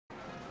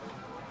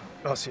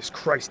Oh, Jesus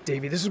Christ,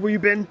 Davy, this is where you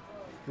been?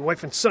 Your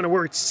wife and son are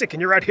worried sick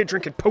and you're out here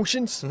drinking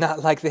potions?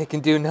 Not like they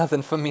can do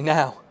nothing for me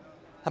now.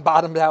 I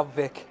bottomed out,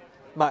 Vic.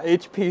 My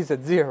HP's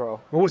at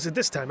 0. What was it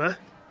this time, huh?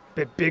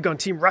 Bet big on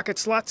Team Rocket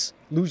slots?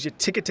 Lose your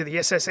ticket to the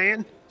SS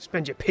Anne?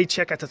 Spend your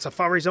paycheck at the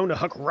Safari Zone to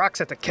huck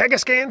rocks at the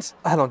Kangaskans?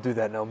 I don't do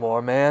that no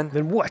more, man.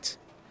 Then what?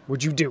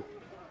 What'd you do?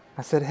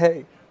 I said,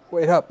 hey,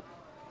 wait up.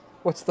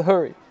 What's the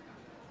hurry?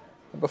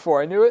 And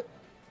before I knew it,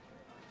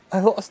 I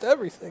lost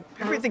everything.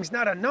 Everything's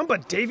not a number,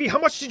 Davy. How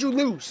much did you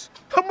lose?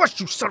 How much,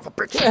 you son of a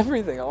bitch?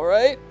 Everything, all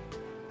right?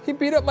 He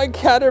beat up my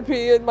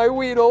Caterpie and my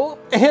Weedle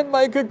and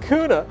my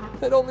Kakuna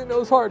that only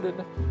knows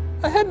Harden.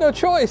 I had no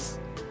choice.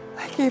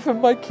 I gave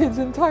him my kid's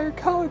entire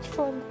college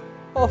fund.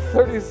 All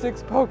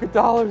 36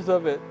 Poké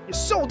of it. You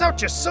sold out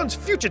your son's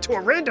future to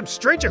a random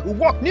stranger who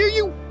walked near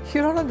you?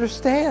 You don't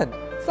understand.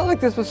 It's not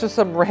like this was just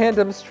some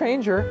random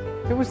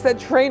stranger. It was that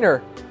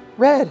trainer,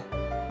 Red.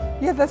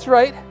 Yeah, that's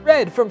right,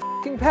 Red from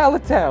f***ing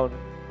Pallet Town.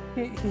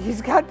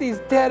 He's got these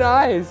dead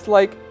eyes,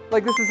 like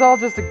this is all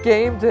just a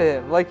game to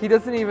him. Like he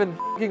doesn't even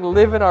f***ing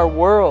live in our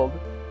world.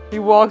 He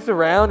walks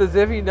around as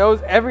if he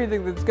knows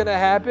everything that's gonna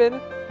happen.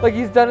 Like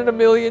he's done it a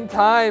million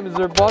times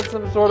or bought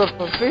some sort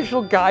of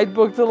official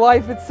guidebook to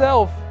life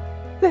itself.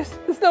 There's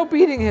no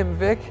beating him,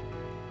 Vic.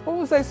 What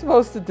was I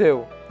supposed to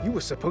do? You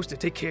were supposed to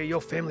take care of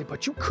your family,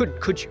 but you couldn't,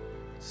 could you?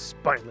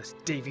 Spineless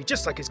Davy,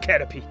 just like his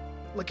Caterpie.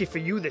 Lucky for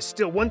you, there's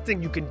still one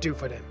thing you can do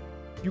for them.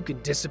 You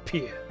can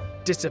disappear.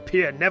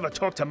 Disappear and never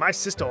talk to my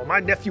sister or my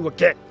nephew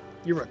again.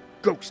 You're a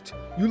ghost.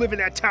 You live in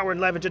that tower in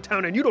Lavender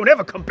Town and you don't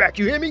ever come back,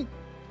 you hear me?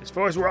 As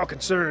far as we're all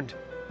concerned,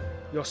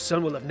 your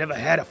son will have never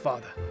had a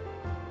father.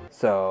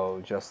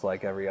 So, just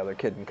like every other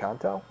kid in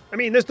Kanto? I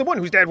mean, there's the one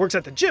whose dad works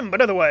at the gym,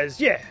 but otherwise,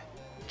 yeah,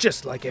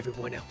 just like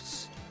everyone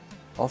else.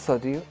 Also,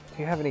 do you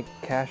have any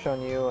cash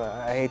on you?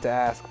 I hate to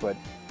ask, but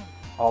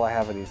all I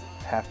have are these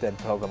half-dead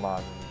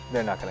Pokemon.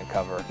 They're not going to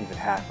cover even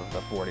half of the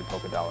 $40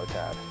 Poké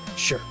tab.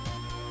 Sure.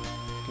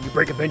 Can you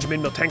break a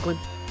Benjamin Miltanklin?